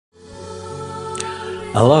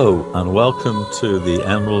Hello and welcome to the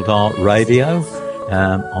Emerald Art Radio.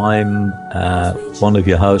 I'm one of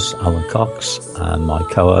your hosts, Alan Cox, and my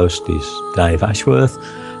co-host is Dave Ashworth.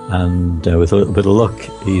 And with a little bit of luck,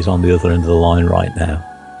 he's on the other end of the line right now.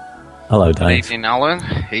 Hello, Dave. Good evening, Alan.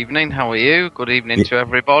 Evening, how are you? Good evening to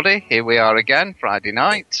everybody. Here we are again, Friday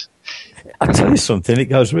night. I'll tell you something, it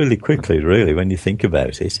goes really quickly, really, when you think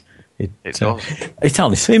about it. It does. It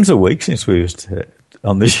only seems a week since we was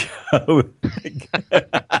on the show.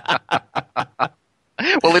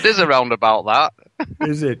 Well, it is around about that.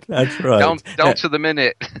 Is it? That's right. Down to the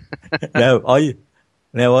minute. Now, are you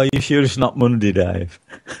sure it's not Monday, Dave?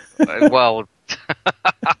 Well,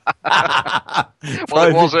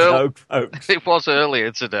 it was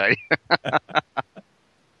earlier today.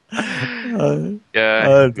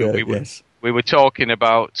 We were talking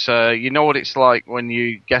about, you know what it's like when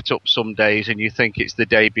you get up some days and you think it's the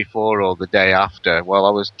day before or the day after. Well, I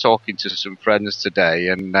was talking to some friends today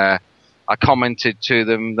and I commented to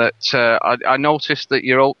them that I noticed that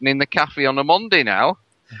you're opening the cafe on a Monday now.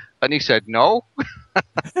 And he said, no.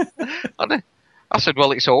 I said,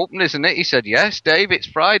 well, it's open, isn't it? He said, yes, Dave, it's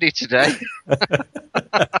Friday today.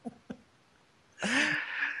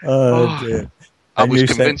 Oh, dear. I was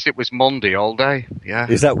convinced it was Monday all day. Yeah.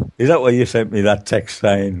 Is that why you sent me that text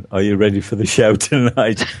saying, "Are you ready for the show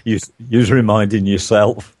tonight?" You was reminding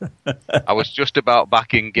yourself. I was just about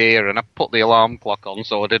back in gear, and I put the alarm clock on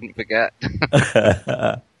so I didn't forget.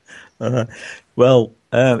 Well,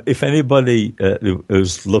 if anybody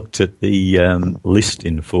has looked at the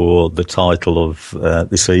listing for the title of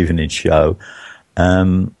this evening's show,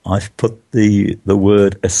 I've put the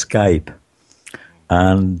word escape,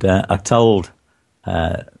 and I told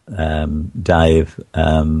Dave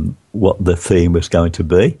what the theme was going to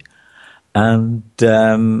be, and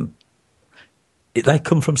they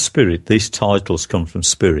come from spirit. These titles come from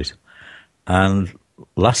spirit, and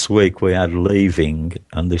last week we had leaving,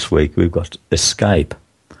 and this week we've got escape.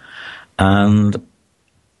 And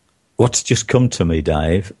what's just come to me,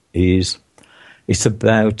 Dave, is it's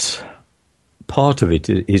about, part of it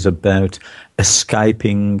is about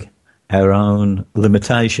escaping our own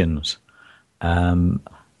limitations.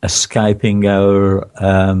 Escaping our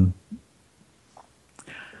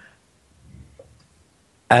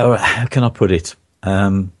how can I put it?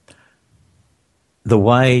 The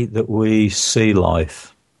way that we see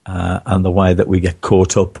life and the way that we get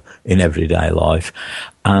caught up in everyday life,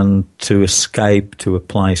 and to escape to a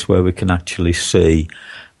place where we can actually see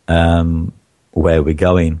where we're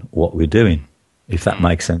going, what we're doing. If that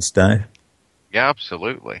makes sense, Dave. Yeah,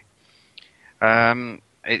 absolutely.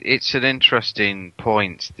 It's an interesting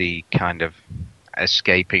point, the kind of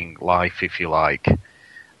escaping life, if you like.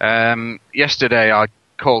 Yesterday I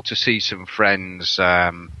called to see some friends,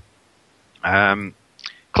 close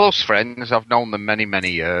friends. I've known them many,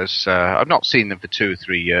 many years. I've not seen them for 2 or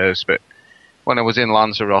 3 years, but when I was in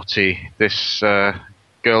Lanzarote, this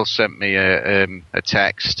girl sent me a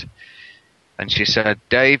text, and she said,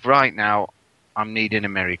 Dave, right now I'm needing a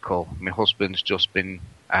miracle. My husband's just been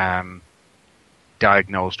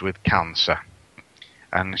diagnosed with cancer.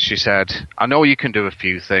 And she said, I know you can do a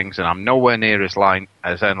few things, and I'm nowhere near as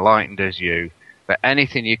enlightened as you, but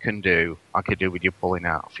anything you can do, I could do with you pulling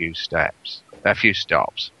out a few stops.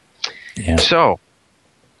 Yeah. So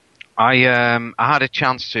I had a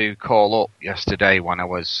chance to call up yesterday when I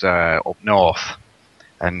was up north,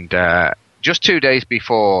 and just 2 days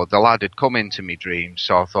before, the lad had come into my dreams,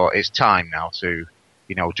 so I thought it's time now to,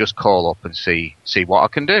 just call up and see what I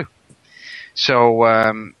can do. So,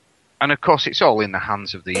 and of course it's all in the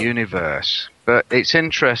hands of the universe, but it's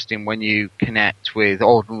interesting when you connect with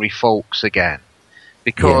ordinary folks again,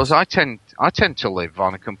 because yes. I tend to live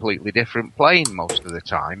on a completely different plane most of the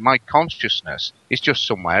time. My consciousness is just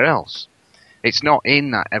somewhere else. It's not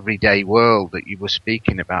in that everyday world that you were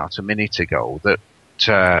speaking about a minute ago that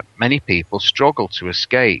many people struggle to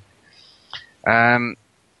escape.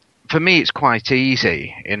 For me, it's quite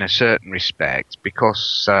easy in a certain respect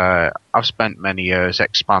because I've spent many years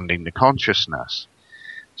expanding the consciousness.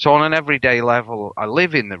 So on an everyday level, I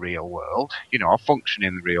live in the real world. I function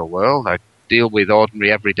in the real world. I deal with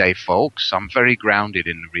ordinary everyday folks. I'm very grounded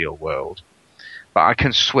in the real world. But I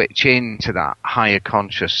can switch into that higher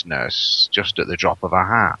consciousness just at the drop of a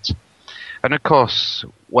hat. And of course,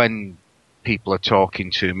 when people are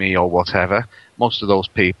talking to me or whatever, most of those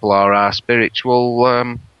people are our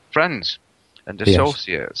spiritual friends and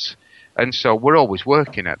associates. Yes. And so we're always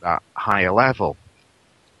working at that higher level.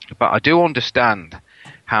 But I do understand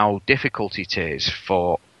how difficult it is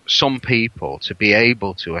for some people to be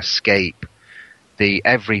able to escape the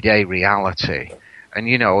everyday reality And,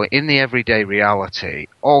 in the everyday reality,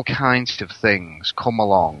 all kinds of things come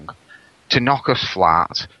along to knock us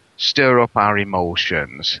flat, stir up our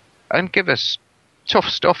emotions, and give us tough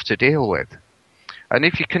stuff to deal with. And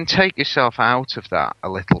if you can take yourself out of that a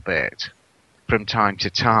little bit from time to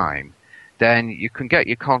time, then you can get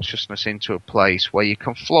your consciousness into a place where you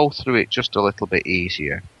can flow through it just a little bit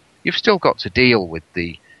easier. You've still got to deal with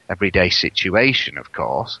the everyday situation, of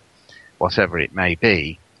course, whatever it may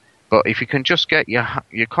be. But if you can just get your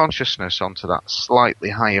consciousness onto that slightly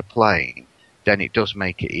higher plane, then it does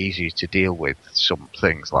make it easier to deal with some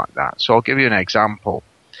things like that. So I'll give you an example.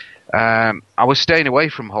 I was staying away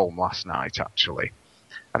from home last night, actually.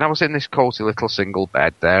 And I was in this cozy little single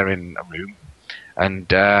bed there in a room.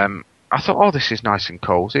 And I thought, oh, this is nice and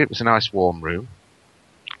cozy. It was a nice warm room.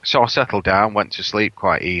 So I settled down, went to sleep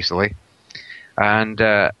quite easily. And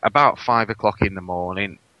about 5 o'clock in the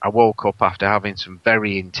morning, I woke up after having some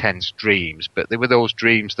very intense dreams. But they were those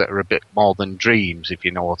dreams that are a bit more than dreams, if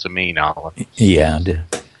you know what I mean, Alan. Yeah, I do.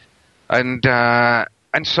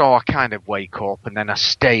 And so I kind of wake up and then I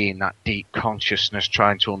stay in that deep consciousness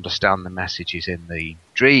trying to understand the messages in the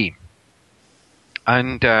dream.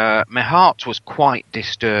 And my heart was quite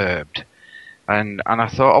disturbed. And I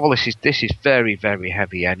thought, oh, well, this is very, very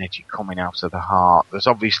heavy energy coming out of the heart. There's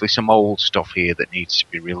obviously some old stuff here that needs to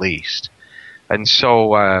be released. And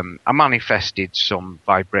so I manifested some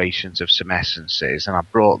vibrations of some essences and I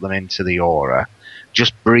brought them into the aura,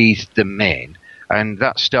 just breathed them in. And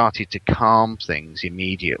that started to calm things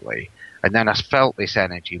immediately. And then I felt this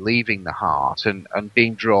energy leaving the heart and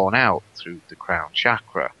being drawn out through the crown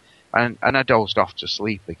chakra. And I dozed off to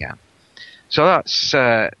sleep again. So that's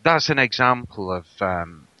an example of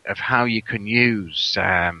how you can use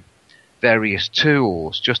various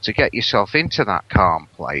tools just to get yourself into that calm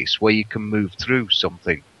place where you can move through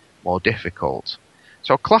something more difficult.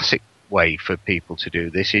 So a classic way for people to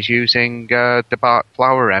do this is using the Bach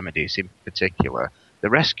flower remedies, in particular the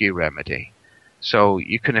rescue remedy. So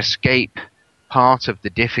you can escape part of the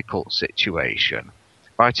difficult situation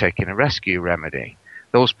by taking a rescue remedy.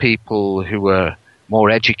 Those people who are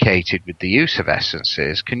more educated with the use of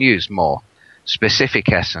essences can use more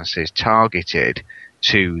specific essences targeted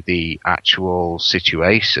to the actual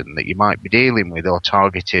situation that you might be dealing with or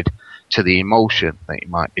targeted to the emotion that you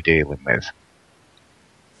might be dealing with.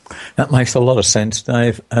 That makes a lot of sense,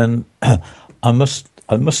 Dave. And I must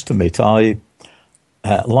admit, I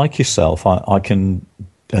like yourself, I can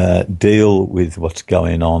deal with what's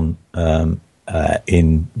going on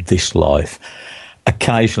in this life.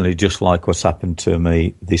 Occasionally, just like what's happened to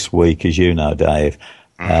me this week, as you know, Dave,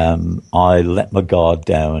 I let my guard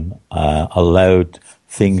down, allowed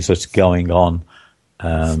things that's going on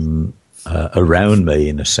around me,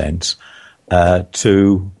 in a sense,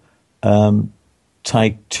 to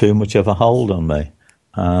take too much of a hold on me.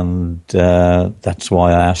 And that's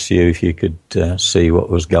why I asked you if you could see what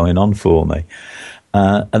was going on for me.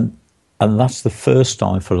 And that's the first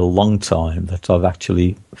time for a long time that I've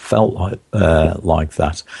actually felt like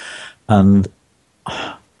that. And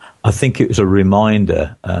I think it was a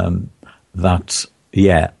reminder that,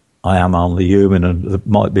 yeah, I am only human, and there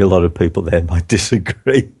might be a lot of people there might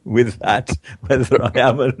disagree with that, whether I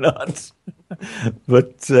am or not.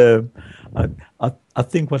 But I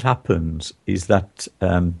think what happens is that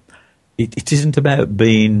it isn't about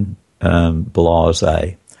being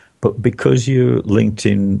blasé, but because you're linked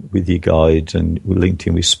in with your guides and we're linked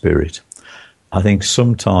in with spirit, I think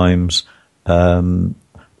sometimes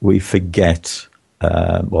we forget,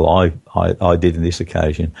 well, I did in this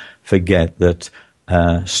occasion, forget that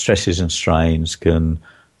stresses and strains can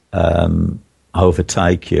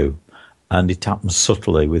overtake you, and it happens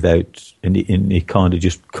subtly without, and it kind of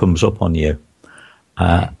just comes up on you.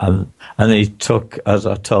 And it took, as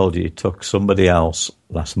I told you, it took somebody else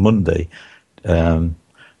last Monday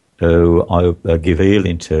who I give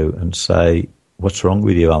healing to and say, "What's wrong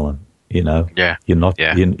with you, Alan? You know, you're not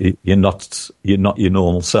your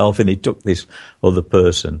normal self." And it took this other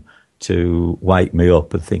person to wake me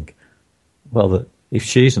up and think, well, if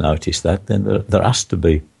she's noticed that, then there has to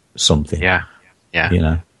be something. Yeah. You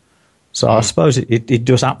know. So I suppose it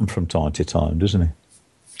does happen from time to time, doesn't it?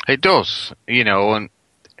 It does, and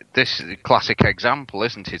this is a classic example,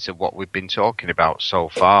 isn't it, of what we've been talking about so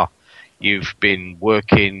far. You've been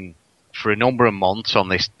working for a number of months on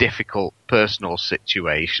this difficult personal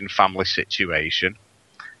situation, family situation,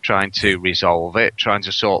 trying to resolve it, trying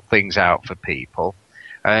to sort things out for people.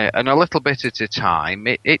 And a little bit at a time,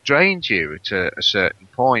 it drains you to a certain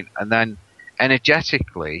point, and then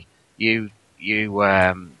energetically you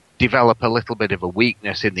develop a little bit of a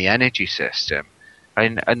weakness in the energy system.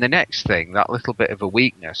 And the next thing, that little bit of a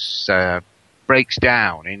weakness breaks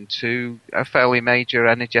down into a fairly major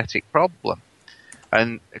energetic problem.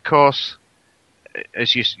 And of course,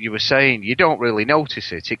 as you were saying, you don't really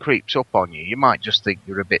notice it. It creeps up on you. You might just think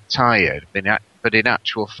you're a bit tired, but in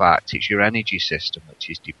actual fact, it's your energy system which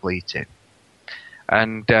is depleting.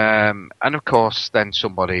 And of course, then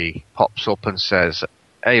somebody pops up and says,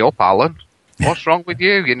 "Hey up, Alan, what's wrong with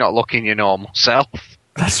you? You're not looking your normal self."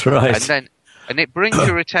 That's right. And it brings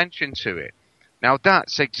your attention to it. Now,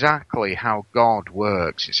 that's exactly how God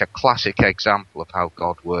works. It's a classic example of how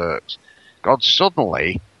God works. God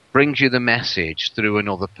suddenly brings you the message through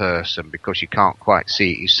another person because you can't quite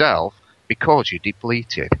see it yourself because you're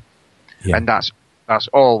depleted. Yeah. And that's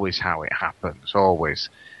always how it happens, always.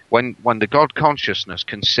 When the God consciousness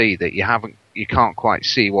can see that you can't quite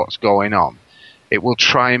see what's going on, it will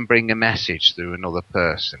try and bring a message through another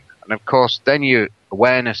person. And of course, then your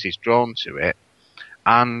awareness is drawn to it,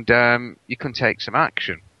 and you can take some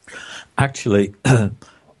action. Actually,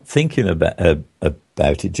 thinking about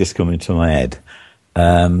it, just coming to my head,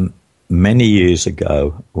 many years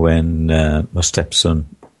ago when my stepson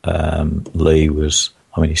Lee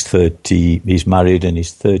he's married and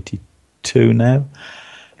he's 32 now,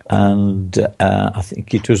 and I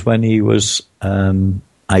think it was when he was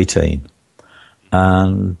 18,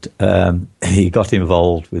 and he got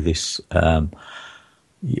involved with this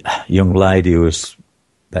young lady who was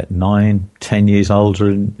about 9-10 years older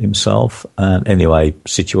than himself. And anyway,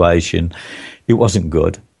 situation, it wasn't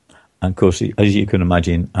good. And of course, as you can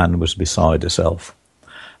imagine, Anne was beside herself.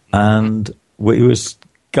 And we was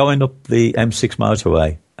going up the M6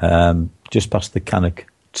 motorway, just past the Cannock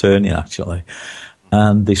turning, actually.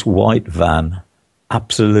 And this white van,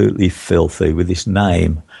 absolutely filthy, with this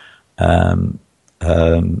name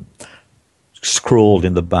scrawled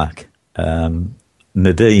in the back,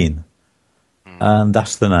 Nadine. And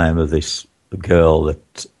that's the name of this girl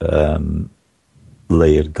that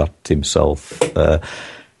Lee had got himself,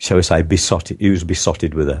 shall we say, besotted. He was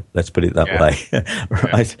besotted with her. Let's put it that way,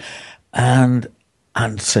 right? Yeah.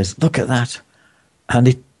 And says, "Look at that." And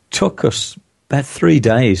it took us about 3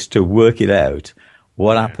 days to work it out.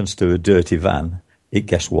 What happens to a dirty van? It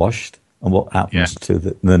gets washed. And what happens to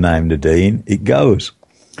the name Nadine? It goes.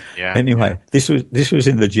 Yeah. Anyway, this was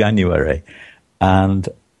in the January, and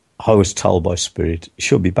I was told by Spirit,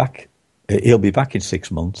 he'll be back in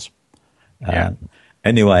 6 months.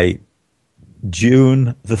 Anyway,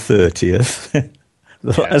 June the 30th,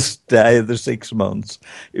 the last day of the 6 months,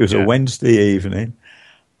 it was a Wednesday evening.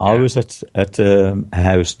 I was at a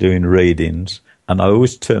house doing readings, and I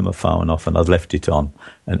always turn my phone off, and I'd left it on.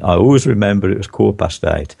 And I always remember it was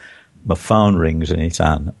 8:15. My phone rings, and it's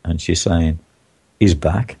Anne, and she's saying, "He's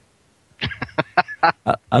back."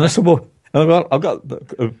 And I said, "Well, I've got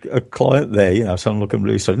a client there, so I'm looking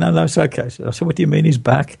really sorry." No, it's okay. So I said, "What do you mean he's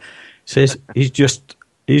back?" He says, he's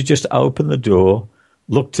just opened the door,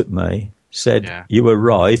 looked at me, said, "You were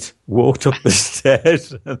right," walked up the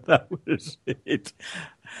stairs, and that was it.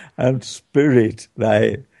 And Spirit,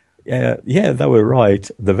 they were right.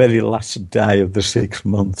 The very last day of the 6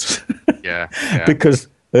 months. Because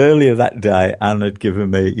earlier that day, Anne had given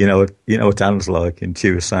me, you know what Anne's like, and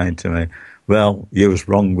she was saying to me, "Well, you was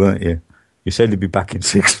wrong, weren't you? You said he'd be back in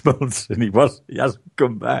 6 months, and he hasn't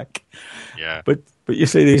come back." Yeah. But you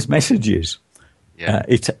see these messages. Yeah.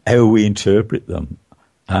 It's how we interpret them.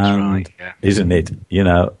 That's right. Yeah. Isn't it?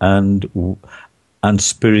 And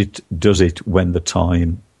Spirit does it when the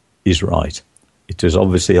time is right. It was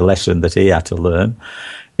obviously a lesson that he had to learn.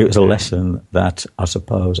 It was a lesson that I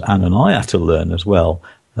suppose Anne and I had to learn as well.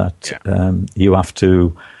 That you have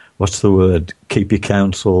to, what's the word? Keep your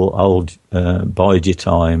counsel, bide your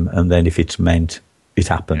time, and then if it's meant, it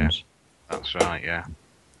happens. Yeah, that's right. Yeah.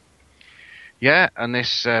 Yeah, and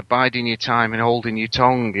this biding your time and holding your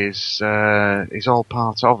tongue is all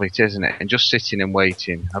part of it, isn't it? And just sitting and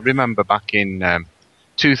waiting. I remember back in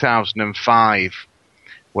 2005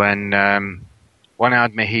 when I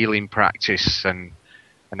had my healing practice, and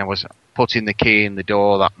I was putting the key in the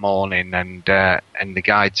door that morning, and the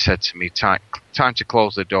guide said to me, time to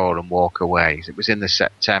close the door and walk away. It was in the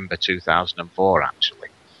September 2004, actually.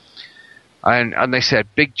 And they said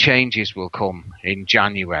big changes will come in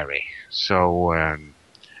January. So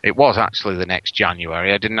it was actually the next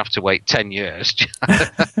January. I didn't have to wait 10 years.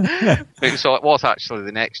 So it was actually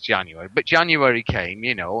the next January. But January came,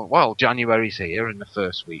 January's here, and the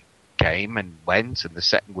first week came and went, and the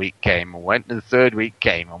second week came and went, and the third week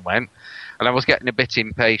came and went. And I was getting a bit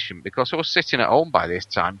impatient because I was sitting at home by this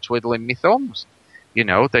time twiddling my thumbs.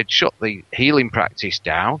 They'd shut the healing practice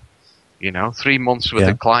down. 3 months with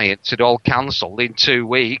the clients had all cancelled in 2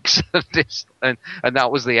 weeks, and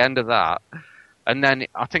that was the end of that. And then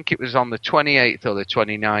I think it was on the 28th or the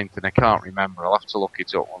 29th, and I can't remember. I'll have to look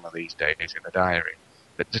it up one of these days in the diary.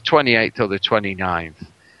 But the 28th or the 29th,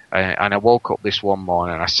 and I woke up this one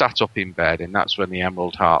morning, and I sat up in bed, and that's when the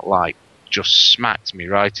Emerald Heart light just smacked me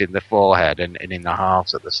right in the forehead and in the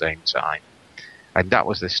heart at the same time. And that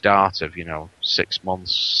was the start of, 6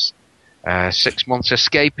 months. 6 months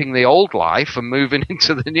escaping the old life and moving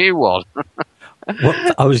into the new one.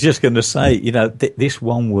 Well, I was just going to say, this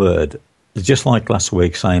one word, just like last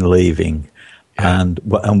week saying leaving, and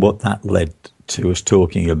what that led to us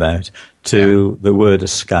talking about, to the word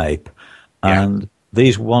escape. And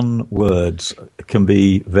these one words can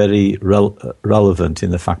be very relevant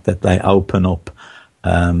in the fact that they open up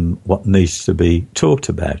what needs to be talked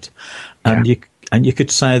about. And you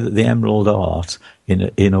could say that the Emerald Heart,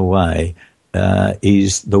 in a way,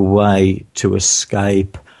 is the way to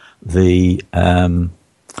escape the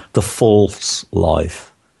false life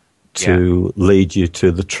to lead you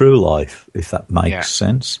to the true life, if that makes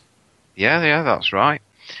sense. Yeah, that's right.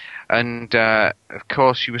 And of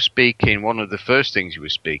course, you were speaking. One of the first things you were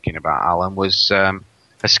speaking about, Alan, was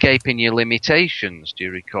escaping your limitations. Do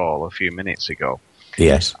you recall a few minutes ago?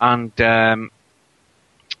 Yes. And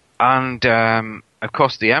of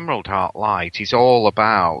course, the Emerald Heart light is all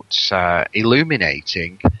about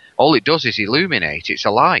illuminating. All it does is illuminate. It's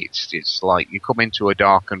a light. It's like you come into a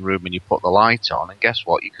darkened room and you put the light on, and guess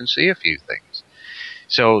what? You can see a few things.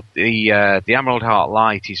 So the Emerald Heart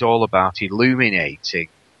light is all about illuminating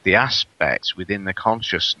the aspects within the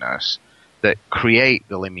consciousness that create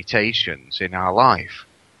the limitations in our life.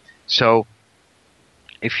 So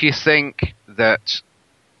if you think that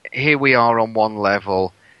here we are on one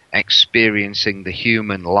level experiencing the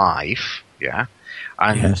human life,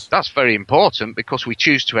 and that's very important because we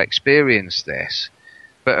choose to experience this.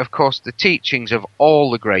 But of course, the teachings of all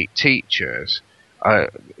the great teachers are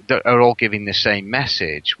all giving the same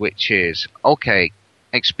message, which is, okay,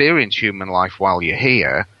 experience human life while you're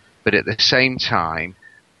here, but at the same time,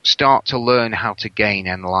 start to learn how to gain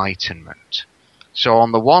enlightenment. So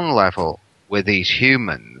on the one level, we're these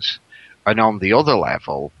humans, and on the other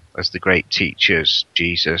level, as the great teachers,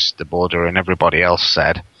 Jesus, the Buddha, and everybody else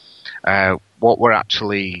said, what we're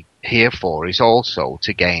actually here for is also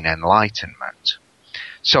to gain enlightenment.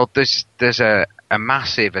 So there's a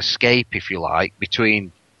massive escape, if you like,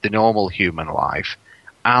 between the normal human life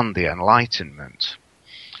and the enlightenment.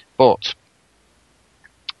 But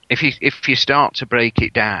if you start to break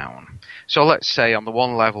it down, so let's say on the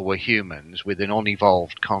one level we're humans with an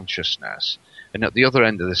unevolved consciousness, and at the other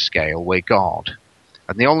end of the scale we're God.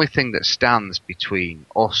 And the only thing that stands between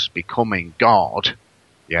us becoming God,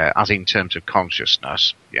 as in terms of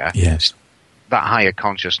consciousness, yes, that higher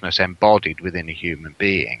consciousness embodied within a human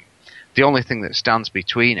being, the only thing that stands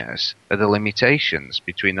between us are the limitations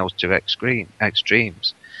between those two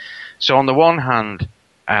extremes. So on the one hand,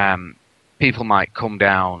 people might come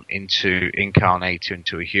down incarnate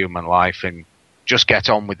into a human life and just get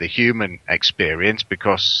on with the human experience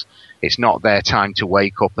because it's not their time to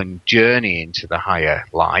wake up and journey into the higher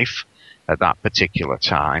life at that particular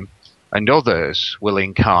time. And others will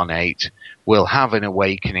incarnate, will have an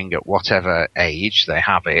awakening at whatever age they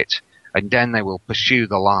have it, and then they will pursue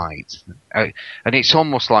the light. And it's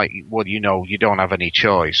almost like, well, you don't have any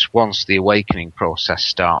choice. Once the awakening process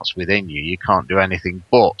starts within you, you can't do anything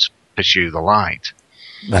but pursue the light.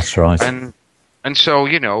 That's right. And so,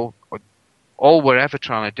 all we're ever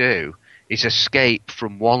trying to do is escape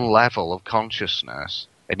from one level of consciousness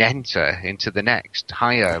and enter into the next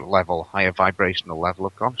higher level, higher vibrational level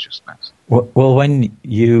of consciousness. Well, when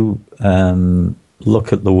you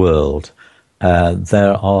look at the world,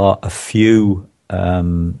 there are a few,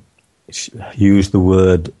 use the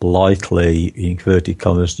word lightly, in inverted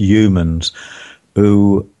commas, humans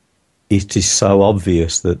who it is so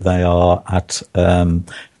obvious that they are at,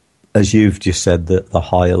 as you've just said, the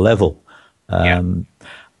higher level. And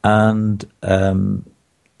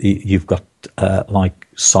you've got like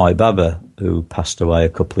Sai Baba, who passed away a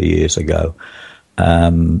couple of years ago.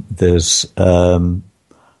 There's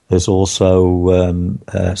also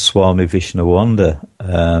Swami Vishnawanda,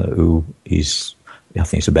 who is, I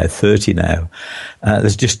think, it's about 30 now.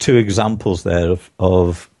 There's just two examples there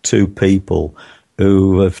of two people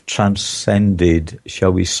who have transcended,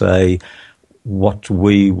 shall we say, what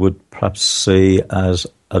we would perhaps see as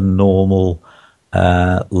a normal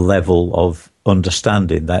level of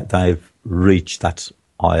understanding, that they've reached that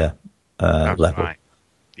higher level. Right.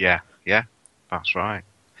 Yeah, that's right.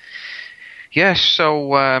 Yes,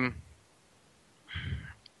 so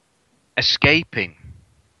escaping.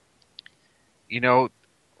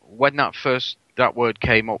 When that word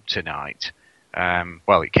came up tonight,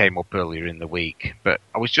 Well, it came up earlier in the week, but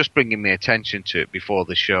I was just bringing my attention to it before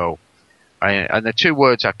the show. And the two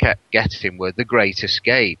words I kept getting were The Great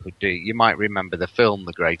Escape. You might remember the film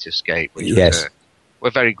The Great Escape, which was a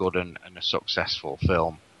very good and a successful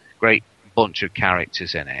film. Great bunch of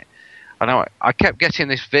characters in it. And I kept getting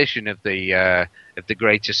this vision of the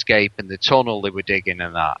Great Escape and the tunnel they were digging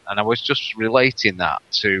and that. And I was just relating that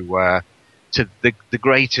to the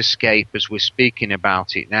Great Escape as we're speaking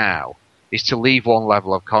about it now, is to leave one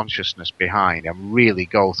level of consciousness behind and really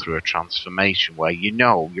go through a transformation where you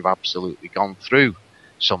know you've absolutely gone through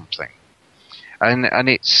something. And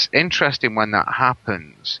it's interesting when that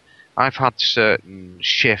happens. I've had certain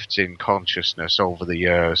shifts in consciousness over the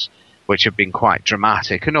years which have been quite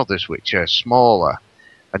dramatic, and others which are smaller.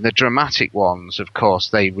 And the dramatic ones, of course,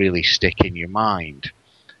 they really stick in your mind.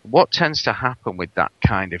 What tends to happen with that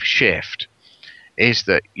kind of shift is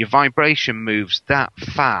that your vibration moves that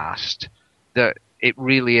fast that it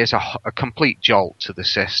really is a complete jolt to the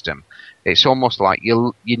system. It's almost like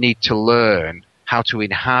you need to learn how to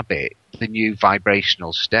inhabit the new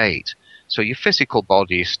vibrational state. So your physical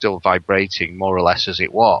body is still vibrating more or less as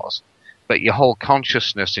it was, but your whole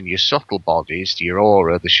consciousness and your subtle bodies, your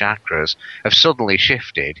aura, the chakras, have suddenly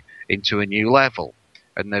shifted into a new level.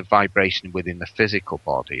 And the vibration within the physical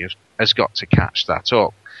body has got to catch that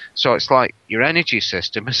up. So it's like your energy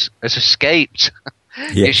system has escaped.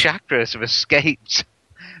 Yes. Your chakras have escaped.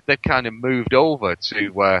 They've kind of moved over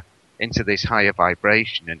to into this higher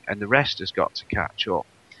vibration, and the rest has got to catch up.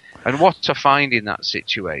 And what I find in that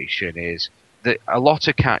situation is that a lot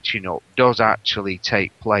of catching up does actually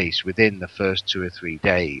take place within the first 2 or 3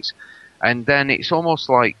 days. And then it's almost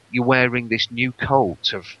like you're wearing this new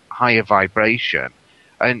coat of higher vibration,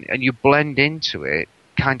 and you blend into it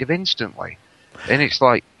kind of instantly. And it's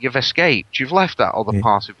like you've escaped. You've left that other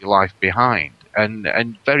part of your life behind.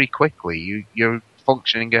 And very quickly you're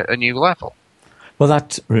functioning at a new level. Well,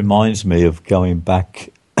 that reminds me of going back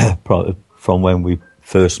from when we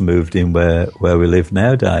first moved in where we live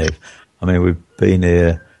now, Dave. I mean, we've been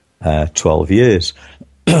here 12 years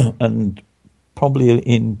and probably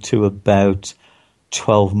into about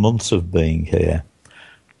 12 months of being here.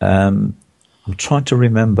 I'm trying to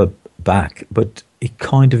remember back, but it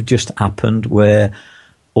kind of just happened where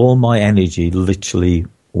all my energy literally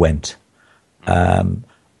went.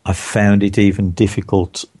 I found it even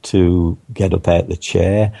difficult to get up out the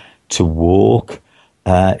chair, to walk.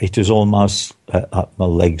 It was almost my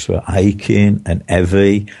legs were aching and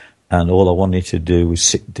heavy, and all I wanted to do was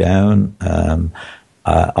sit down.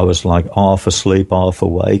 I was like half asleep, half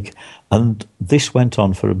awake, and this went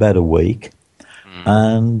on for about a week.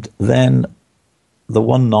 And then the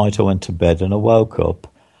one night I went to bed and I woke up,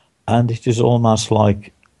 and it was almost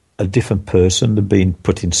like a different person had been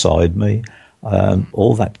put inside me.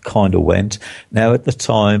 All that kind of went. Now, at the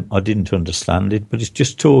time, I didn't understand it, but it's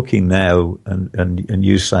just talking now and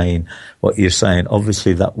you saying what you're saying.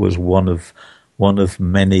 Obviously, that was one of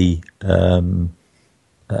many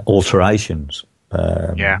alterations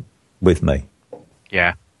with me.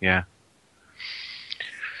 Yeah.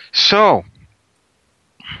 So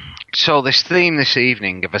this theme this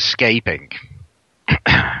evening of escaping,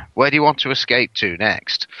 where do you want to escape to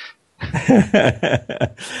next? I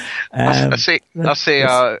see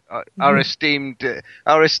our esteemed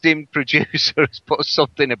producer has put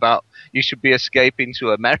something about you should be escaping to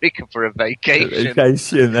America for a vacation.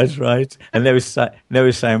 That's right. And they were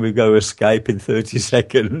saying we go escape in 30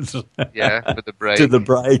 seconds. Yeah, for the break. To the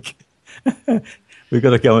break. We've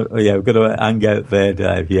got to go. We've got to hang out there,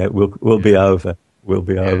 Dave. Yeah, we'll be over. We'll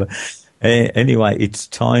be over. Anyway, it's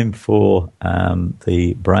time for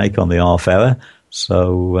the break on the half hour.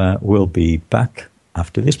 So we'll be back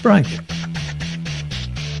after this break.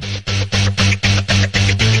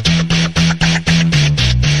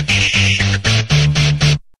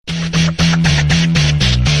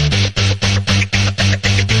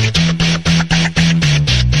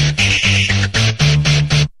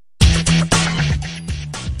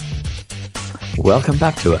 Welcome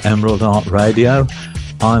back to Emerald Art Radio.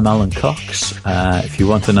 I'm Alan Cox. If you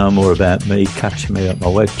want to know more about me, catch me at my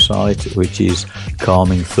website, which is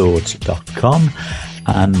calmingthoughts.com.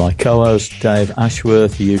 And my co-host, Dave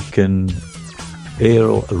Ashworth, you can hear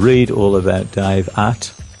or read all about Dave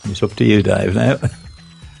at, it's up to you, Dave, now.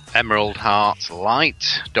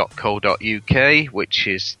 emeraldheartlight.co.uk, which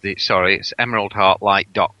is it's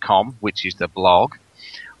emeraldheartlight.com, which is the blog,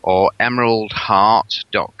 or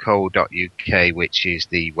emeraldheart.co.uk, which is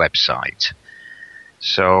the website.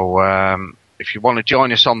 So if you want to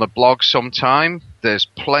join us on the blog sometime, there's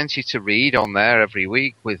plenty to read on there every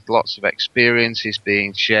week with lots of experiences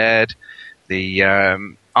being shared. The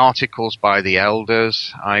articles by the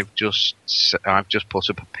elders. I've just put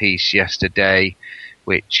up a piece yesterday,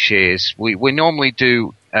 which is we normally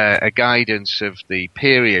do a guidance of the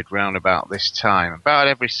period round about this time, about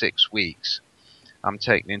every 6 weeks. I'm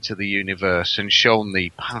taken into the universe and shown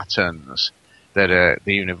the patterns that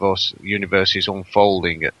the universe is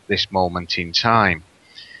unfolding at this moment in time.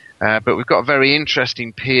 But we've got a very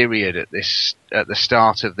interesting period at the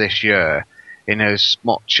start of this year, in as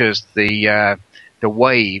much as the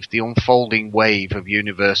unfolding wave of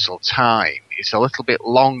universal time is a little bit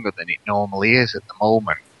longer than it normally is at the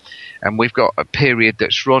moment. And we've got a period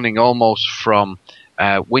that's running almost from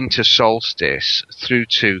winter solstice through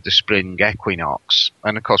to the spring equinox.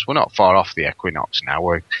 And of course, we're not far off the equinox now.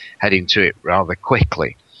 We're heading to it rather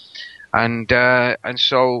quickly. And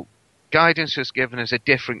so guidance has given us a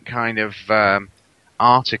different kind of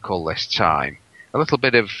article this time. A little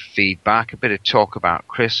bit of feedback, a bit of talk about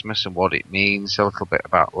Christmas and what it means, a little bit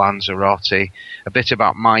about Lanzarote, a bit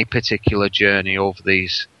about my particular journey over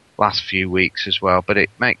these last few weeks as well. But it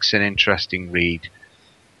makes an interesting read.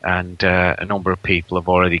 And a number of people have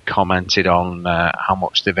already commented on how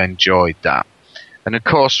much they've enjoyed that. And of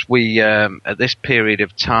course, we at this period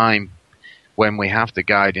of time, when we have the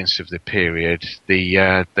guidance of the period,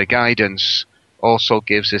 the guidance also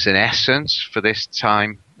gives us an essence for this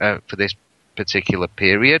time, for this particular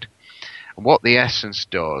period. And what the essence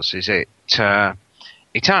does is it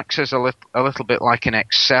acts as a little bit like an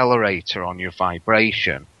accelerator on your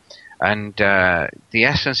vibration. And the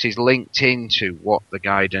essence is linked into what the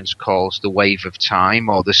guidance calls the wave of time,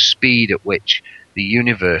 or the speed at which the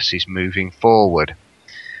universe is moving forward.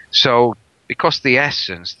 So, because the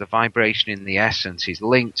essence, the vibration in the essence is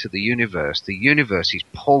linked to the universe is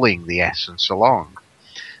pulling the essence along.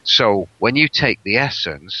 So, when you take the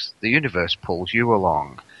essence, the universe pulls you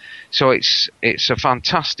along. So it's a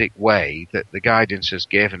fantastic way that the guidance has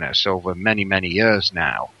given us over many, many years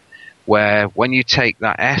now, where when you take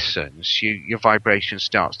that essence, your vibration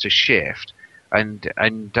starts to shift, and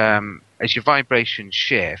as your vibration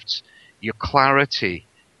shifts, your clarity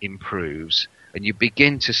improves, and you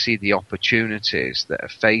begin to see the opportunities that are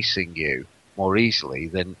facing you more easily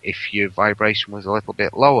than if your vibration was a little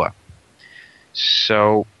bit lower.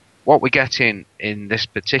 So what we get in this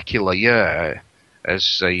particular year,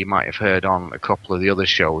 as you might have heard on a couple of the other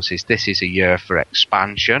shows, is this is a year for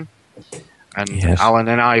expansion. And yes. Alan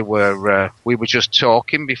and I were just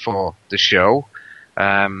talking before the show.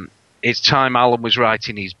 It's time Alan was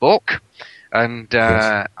writing his book, and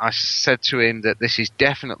yes. I said to him that this is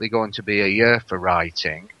definitely going to be a year for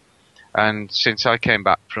writing. And since I came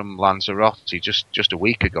back from Lanzarote just a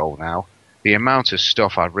week ago now, the amount of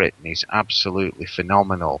stuff I've written is absolutely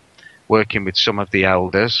phenomenal. Working with some of the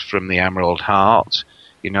elders from the Emerald Heart,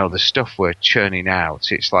 the stuff we're churning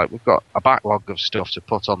out, it's like we've got a backlog of stuff to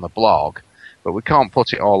put on the blog, but we can't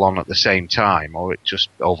put it all on at the same time, or it just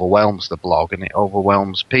overwhelms the blog and it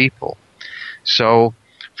overwhelms people. So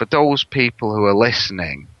for those people who are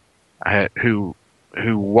listening, who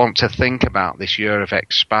want to think about this year of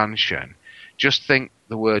expansion, just think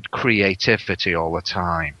the word creativity all the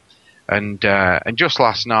time. And just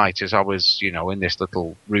last night, as I was, in this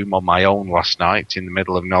little room on my own last night in the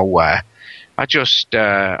middle of nowhere, I just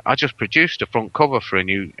produced a front cover for a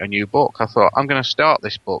new book. I thought, I'm going to start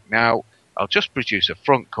this book now. I'll just produce a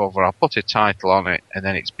front cover, I'll put a title on it, and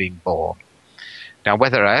then it's been born. Now,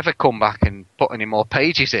 whether I ever come back and put any more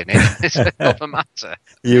pages in it is another matter.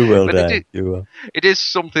 You will, Dave. You will. It is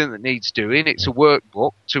something that needs doing. It's a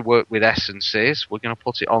workbook to work with essences. We're going to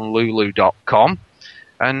put it on lulu.com.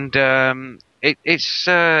 And it is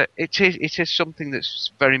something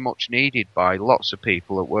that's very much needed by lots of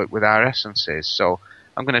people that work with our essences. So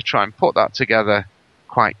I'm going to try and put that together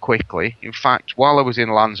quite quickly. In fact, while I was in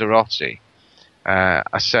Lanzarote,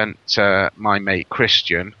 I sent my mate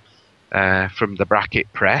Christian from the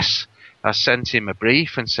Bracket Press. I sent him a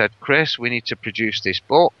brief and said, Chris, we need to produce this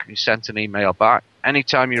book. He sent an email back,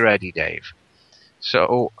 anytime you're ready, Dave.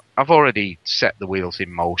 So I've already set the wheels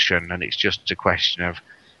in motion, and it's just a question of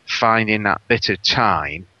finding that bit of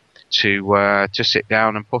time to sit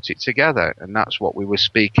down and put it together. And that's what we were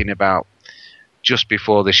speaking about just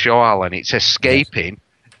before the show, Alan. It's escaping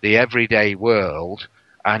the everyday world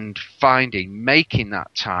and making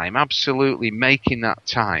that time, absolutely making that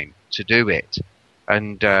time to do it.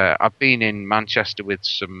 And I've been in Manchester with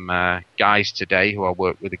some guys today who I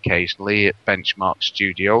work with occasionally at Benchmark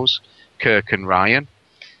Studios, Kirk and Ryan.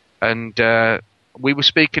 And we were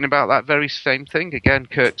speaking about that very same thing. Again,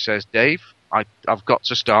 Kirk says, Dave, I've got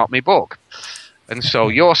to start my book. And so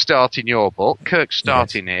you're starting your book, Kirk's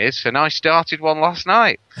starting his, and I started one last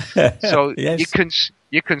night. So yes.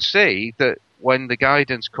 you can see that when the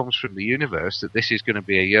guidance comes from the universe that this is going to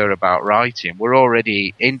be a year about writing, we're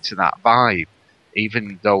already into that vibe,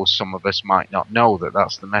 even though some of us might not know that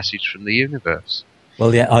that's the message from the universe.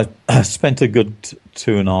 Well, yeah, I spent a good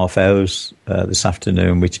 2.5 hours this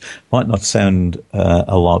afternoon, which might not sound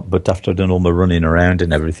a lot, but after I'd done all my running around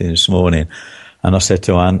and everything this morning, and I said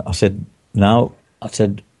to Anne, I said, no, I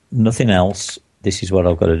said, nothing else, this is what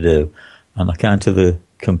I've got to do. And I came to the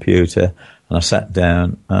computer and I sat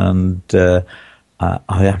down, and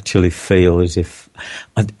I actually feel as if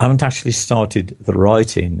I haven't actually started the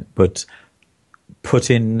writing, but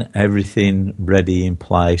putting everything ready in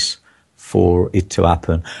place for it to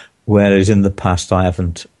happen, whereas in the past I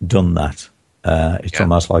haven't done that. It's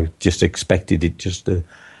almost like just expected it just to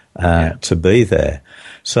be there.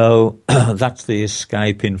 So that's the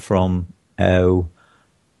escaping from how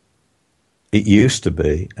it used to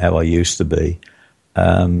be, how I used to be,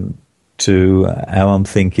 to how I'm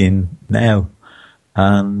thinking now.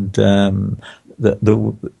 And the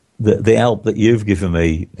help that you've given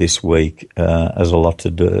me this week has a lot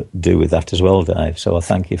to do with that as well, Dave. So I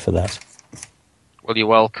thank you for that. Well, you're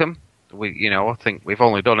welcome. I think we've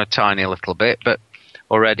only done a tiny little bit, but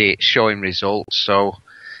already it's showing results. So,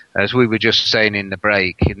 as we were just saying in the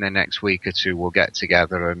break, in the next week or two, we'll get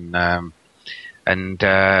together and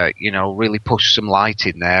really push some light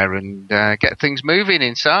in there and get things moving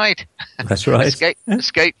inside. That's right.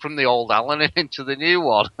 Escape from the old Alan and into the new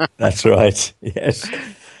one. That's right. Yes.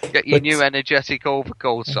 Get your new energetic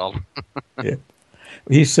overcoats on. Yeah.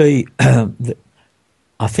 You see,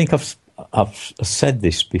 I think I've said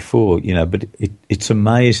this before, but it's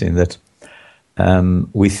amazing that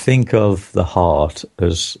we think of the heart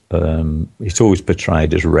as it's always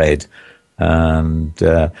portrayed as red, and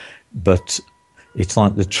but it's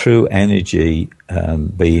like the true energy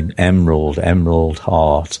being emerald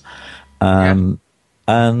heart, and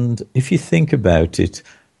if you think about it,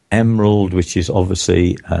 emerald, which is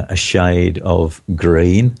obviously a shade of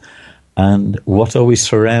green, and what are we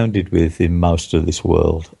surrounded with in most of this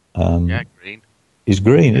world? Green. Is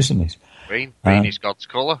green, isn't it? Green is God's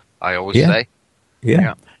colour, I always say.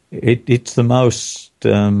 Yeah. It's the most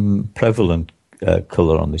prevalent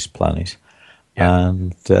colour on this planet. Yeah.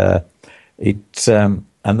 And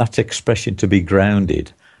and that expression to be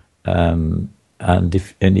grounded, and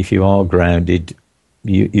if you are grounded,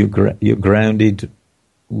 you're grounded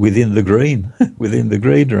within the green, within the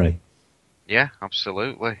greenery. Yeah,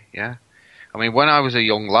 absolutely. Yeah. I mean, when I was a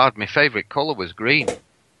young lad, my favourite colour was green.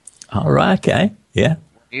 All right, okay, yeah.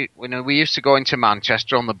 We used to go into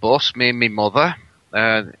Manchester on the bus, me and my mother.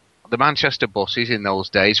 The Manchester buses in those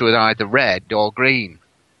days were either red or green.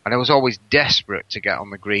 And I was always desperate to get on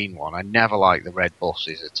the green one. I never liked the red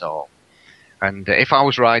buses at all. And if I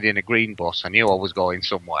was riding a green bus, I knew I was going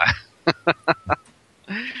somewhere.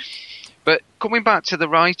 But coming back to the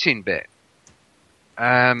writing bit,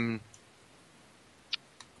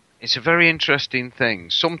 it's a very interesting thing.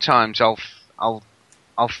 Sometimes I'll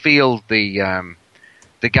feel the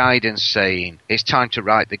guidance saying, it's time to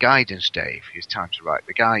write the guidance, Dave. It's time to write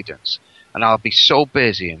the guidance. And I'll be so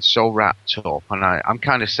busy and so wrapped up. And I'm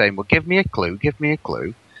kind of saying, well, give me a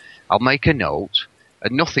clue. I'll make a note.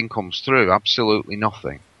 And nothing comes through, absolutely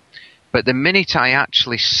nothing. But the minute I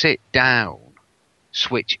actually sit down,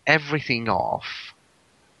 switch everything off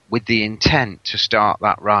with the intent to start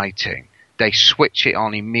that writing, they switch it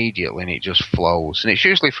on immediately and it just flows. And it's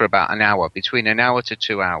usually for about an hour, between an hour to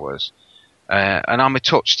 2 hours. And I'm a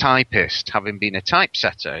touch typist, having been a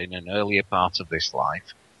typesetter in an earlier part of this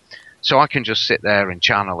life. So I can just sit there and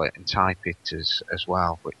channel it and type it as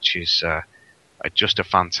well, which is just a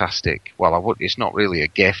fantastic, it's not really a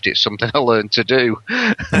gift, it's something I learned to do.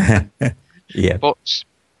 Yeah. But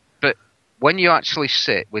when you actually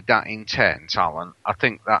sit with that intent, Alan, I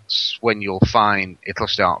think that's when you'll find it'll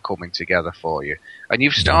start coming together for you. And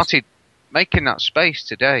you've started making that space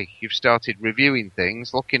today. You've started reviewing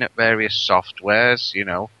things, looking at various softwares,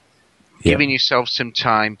 giving yourself some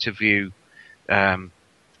time to view,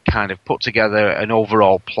 kind of put together an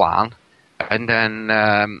overall plan. And then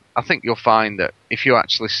I think you'll find that if you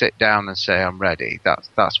actually sit down and say, I'm ready,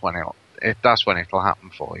 that's when it'll happen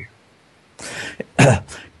for you.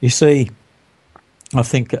 You see, I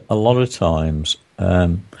think a lot of times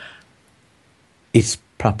it's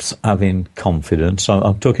perhaps having confidence.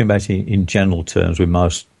 I'm talking about in general terms with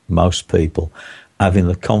most people, having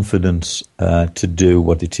the confidence to do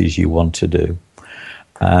what it is you want to do,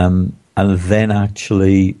 and then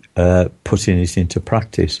actually putting it into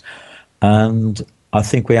practice. And I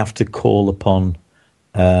think we have to call upon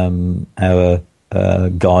our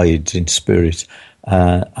guides in spirit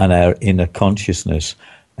and our inner consciousness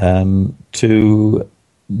to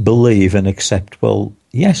believe and accept, well,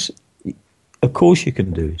 yes, of course you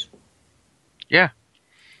can do it. Yeah.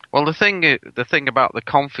 Well, the thing about the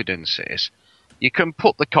confidence is, you can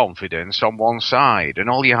put the confidence on one side, and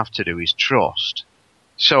all you have to do is trust.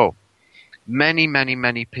 So,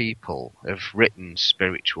 many people have written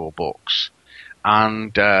spiritual books,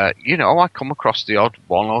 and I come across the odd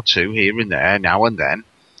one or two here and there now and then,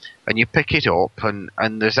 and you pick it up,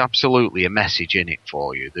 and there's absolutely a message in it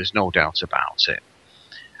for you. There's no doubt about it.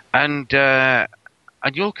 And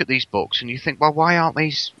you look at these books and you think, well, why aren't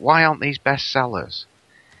these bestsellers?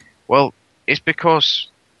 Well, it's because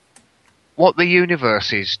what the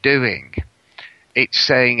universe is doing, it's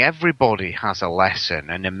saying everybody has a lesson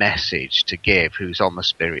and a message to give who's on the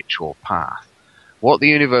spiritual path. What the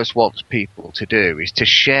universe wants people to do is to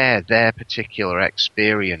share their particular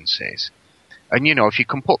experiences. And, if you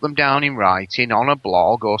can put them down in writing on a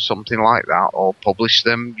blog or something like that, or publish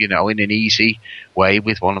them, in an easy way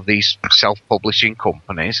with one of these self-publishing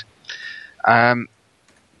companies, that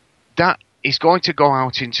is going to go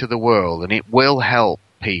out into the world, and it will help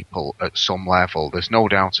people at some level. There's no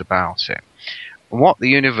doubt about it. And what the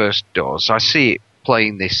universe does, I see it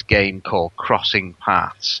playing this game called Crossing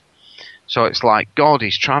Paths. So it's like God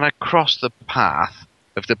is trying to cross the path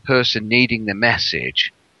of the person needing the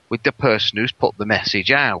message with the person who's put the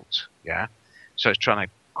message out, yeah? So it's trying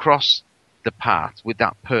to cross the path with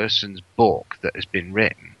that person's book that has been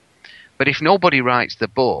written. But if nobody writes the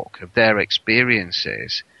book of their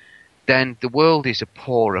experiences, then the world is a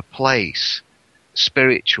poorer place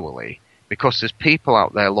spiritually, because there's people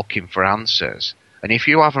out there looking for answers. And if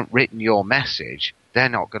you haven't written your message, they're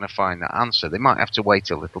not going to find that answer. They might have to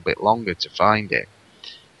wait a little bit longer to find it.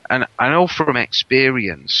 And I know from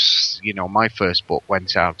experience, my first book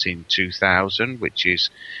went out in 2000, which is,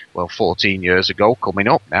 14 years ago, coming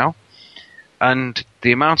up now. And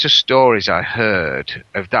the amount of stories I heard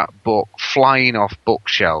of that book flying off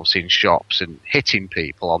bookshelves in shops and hitting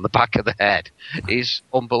people on the back of the head is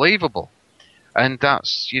unbelievable. And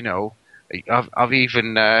that's, I've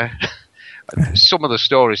even, some of the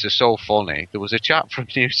stories are so funny. There was a chap from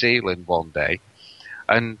New Zealand one day,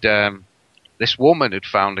 and this woman had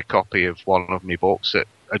found a copy of one of my books at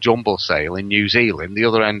a jumble sale in New Zealand, the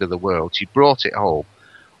other end of the world. She brought it home,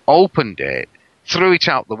 opened it, threw it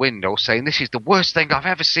out the window, saying, "This is the worst thing I've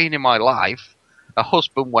ever seen in my life." Her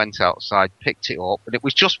husband went outside, picked it up, and it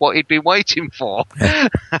was just what he'd been waiting for.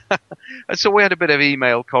 And so we had a bit of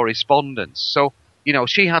email correspondence. So,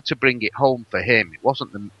 she had to bring it home for him. It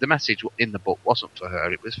wasn't the message in the book wasn't for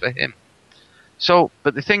her, it was for him. So,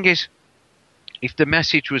 but the thing is,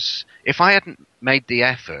 if I hadn't made the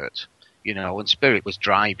effort, and Spirit was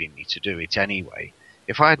driving me to do it anyway,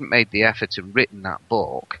 if I hadn't made the effort and written that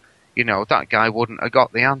book, that guy wouldn't have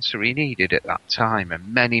got the answer he needed at that time.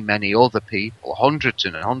 And many other people, hundreds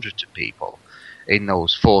and hundreds of people in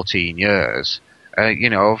those 14 years,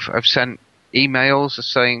 have sent emails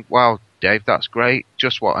saying, "Wow, Dave, that's great.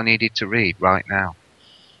 Just what I needed to read right now."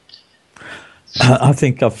 I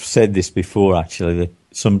think I've said this before, actually, that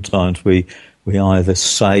sometimes we either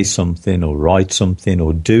say something or write something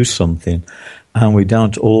or do something, and we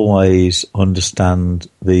don't always understand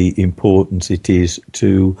the importance it is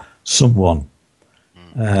to someone.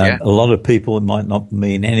 A lot of people, it might not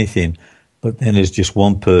mean anything, but then there's just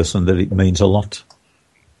one person that it means a lot.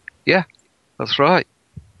 Yeah, that's right.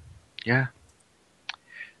 Yeah.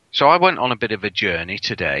 So I went on a bit of a journey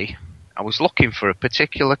today. I was looking for a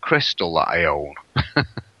particular crystal that I own.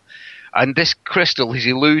 And this crystal is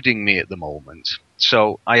eluding me at the moment.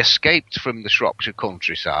 So I escaped from the Shropshire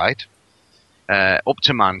countryside up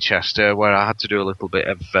to Manchester, where I had to do a little bit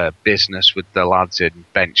of business with the lads in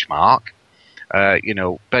Benchmark.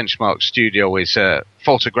 Benchmark Studio is a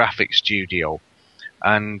photographic studio,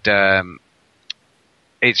 and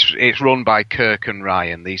it's run by Kirk and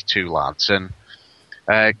Ryan, these two lads. And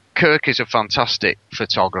Kirk is a fantastic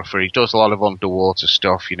photographer. He does a lot of underwater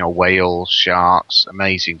stuff, whales, sharks,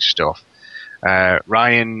 amazing stuff.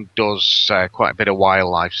 Ryan does quite a bit of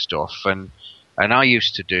wildlife stuff, and I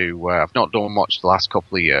used to do, I've not done much the last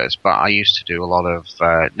couple of years, but I used to do a lot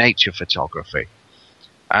of nature photography.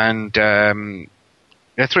 And the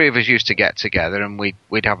three of us used to get together, and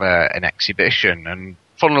we'd have an exhibition. And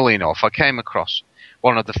funnily enough, I came across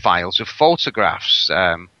one of the files of photographs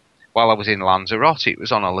while I was in Lanzarote. It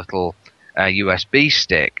was on a little USB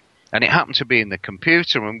stick, and it happened to be in the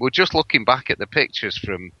computer. And we're just looking back at the pictures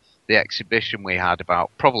from the exhibition we had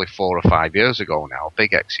about probably 4 or 5 years ago now, a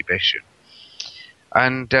big exhibition.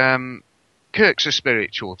 And Kirk's a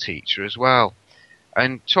spiritual teacher as well.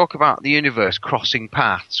 And talk about the universe crossing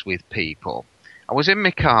paths with people. I was in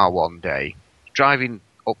my car one day, driving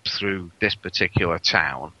up through this particular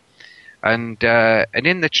town, and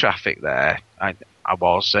in the traffic there, I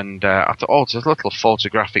was, and I thought, oh, there's a little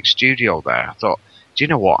photographic studio there. I thought, do you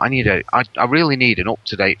know what? I really need an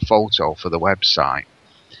up-to-date photo for the website.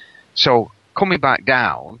 So coming back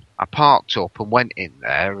down, I parked up and went in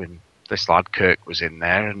there, and this lad Kirk was in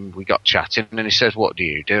there, and we got chatting, and he says, what do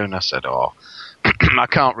you do? And I said, oh, I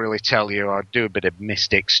can't really tell you. I do a bit of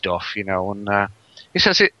mystic stuff, you know. And he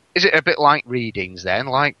says, is it a bit like readings then,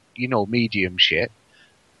 like, you know, medium shit?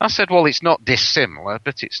 I said, well, it's not dissimilar,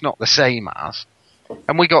 but it's not the same as.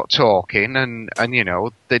 And we got talking, and you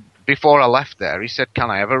know, before I left there, he said, can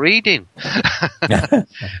I have a reading?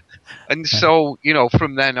 And so, you know,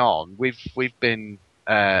 from then on, we've been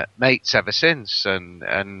mates ever since.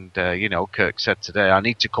 And you know, Kirk said today, I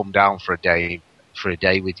need to come down for a day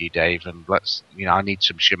with you, Dave, and I need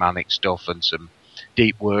some shamanic stuff and some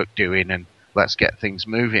deep work doing, and let's get things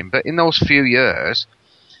moving. But in those few years,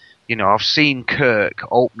 you know, I've seen Kirk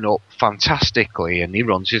open up fantastically, and he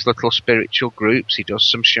runs his little spiritual groups. He does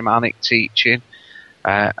some shamanic teaching,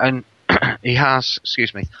 and he has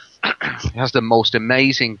the most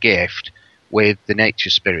amazing gift with the nature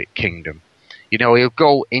spirit kingdom. You know, he'll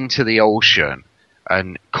go into the ocean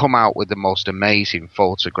and come out with the most amazing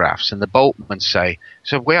photographs, and the boatmen say,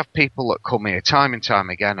 so we have people that come here time and time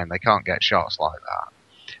again, and they can't get shots like that.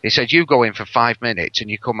 He said, you go in for 5 minutes and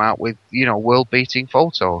you come out with, you know, world-beating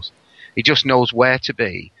photos. He just knows where to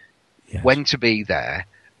be, yes, when to be there,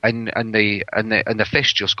 and the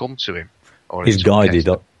fish just come to him. Or he's guided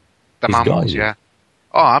up. The mammals, yeah.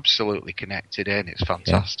 Oh, absolutely connected in. It's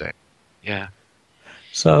fantastic. Yeah.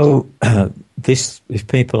 So, if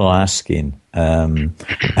people are asking,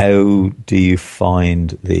 how do you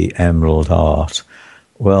find the Emerald Heart?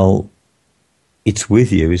 Well, it's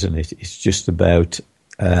with you, isn't it? It's just about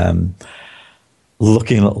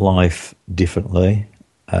looking at life differently,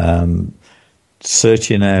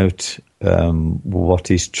 searching out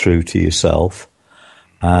what is true to yourself,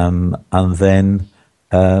 and then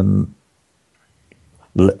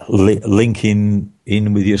linking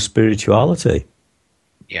in with your spirituality.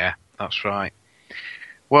 Yeah, that's right.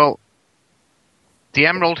 Well, the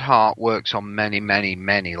Emerald Heart works on many, many,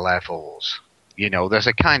 many levels. You know, there's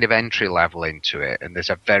a kind of entry level into it, and there's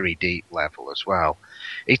a very deep level as well.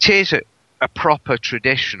 It is a proper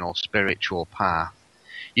traditional spiritual path.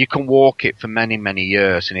 You can walk it for many, many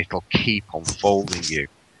years, and it'll keep unfolding you.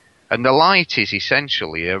 And the light is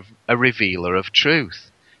essentially a revealer of truth.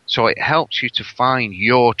 So it helps you to find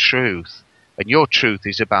your truth, and your truth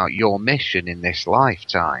is about your mission in this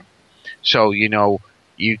lifetime. So, you know,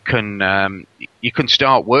 you can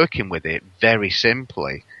start working with it very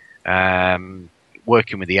simply,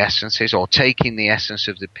 working with the essences or taking the essence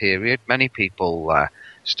of the period. Many people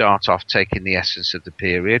start off taking the essence of the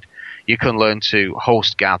period. You can learn to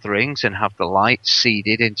host gatherings and have the light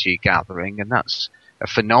seeded into your gathering, and that's a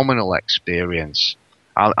phenomenal experience.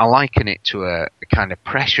 I liken it to a kind of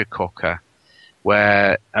pressure cooker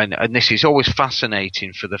where, and this is always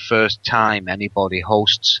fascinating for the first time anybody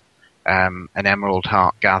hosts an Emerald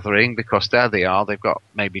Heart gathering, because there they are, they've got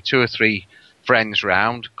maybe 2 or 3 friends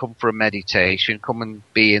round, come for a meditation, come and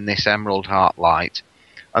be in this Emerald Heart light,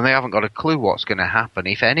 and they haven't got a clue what's going to happen,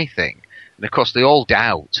 if anything. And of course they all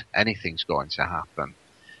doubt anything's going to happen.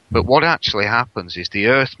 But what actually happens is the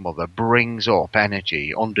Earth Mother brings up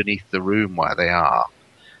energy underneath the room where they are.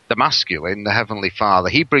 The masculine, the Heavenly Father,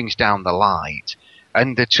 he brings down the light,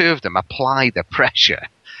 and the two of them apply the pressure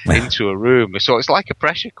into a room. So it's like a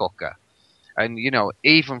pressure cooker. And, you know,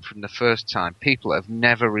 even from the first time, people have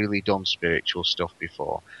never really done spiritual stuff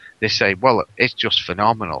before. They say, well, it's just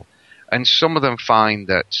phenomenal. And some of them find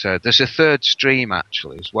that there's a third stream,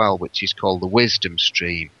 actually, as well, which is called the wisdom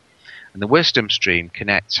stream. And the wisdom stream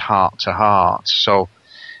connects heart to heart. So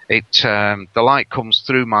the light comes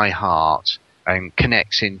through my heart and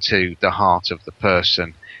connects into the heart of the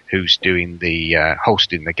person who's doing the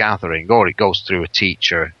hosting the gathering, or it goes through a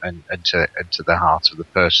teacher and to the heart of the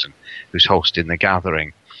person who's hosting the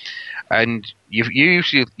gathering. And you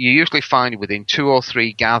usually find within 2 or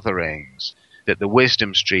 3 gatherings that the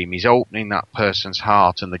wisdom stream is opening that person's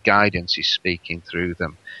heart and the guidance is speaking through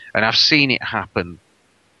them. And I've seen it happen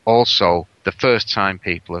also the first time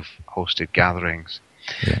people have hosted gatherings.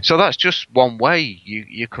 Yeah. So that's just one way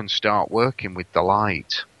you can start working with the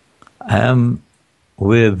light.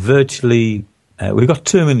 We're virtually, we've got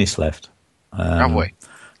 2 minutes left. Have we?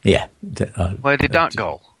 Yeah. Where did that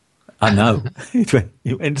go? I know.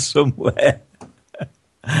 It went somewhere.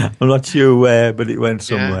 I'm not sure where, but it went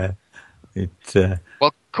somewhere. Yeah.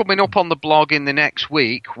 Well, coming up on the blog in the next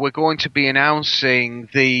week, we're going to be announcing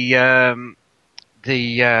the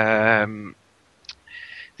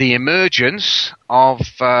the emergence of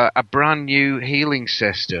a brand new healing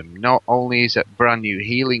system. Not only is it a brand new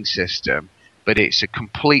healing system, but it's a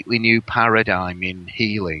completely new paradigm in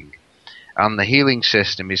healing. And the healing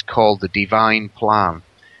system is called the Divine Plan.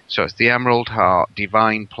 So it's the Emerald Heart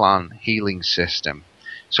Divine Plan Healing System.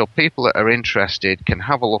 So people that are interested can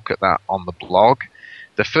have a look at that on the blog.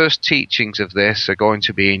 The first teachings of this are going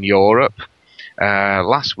to be in Europe.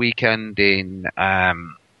 Last weekend in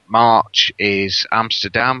March is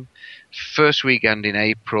Amsterdam. First weekend in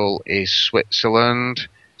April is Switzerland.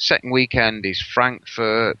 Second weekend is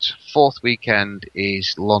Frankfurt. Fourth weekend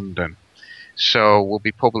is London. So we'll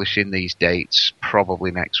be publishing these dates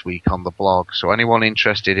probably next week on the blog. So anyone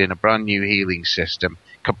interested in a brand new healing system,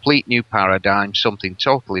 complete new paradigm, something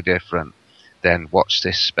totally different, then watch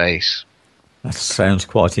this space. That sounds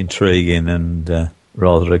quite intriguing and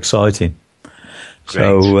rather exciting.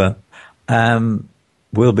 Great. So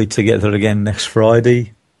we'll be together again next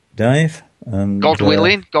Friday, Dave. And, God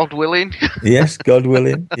willing, God willing. Yes, God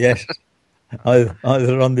willing, yes.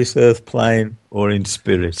 Either on this earth plane or in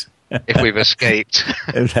spirit. If we've escaped.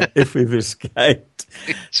 If we've escaped.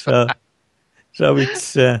 So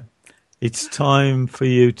it's time for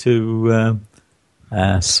you to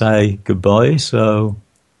say goodbye. So,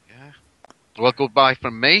 yeah. Well, goodbye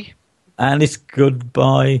from me. And it's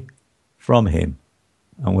goodbye from him.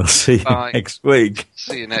 And we'll see you next week.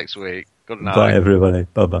 See you next week. Good night. Bye, everybody.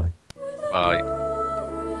 Bye-bye. Bye.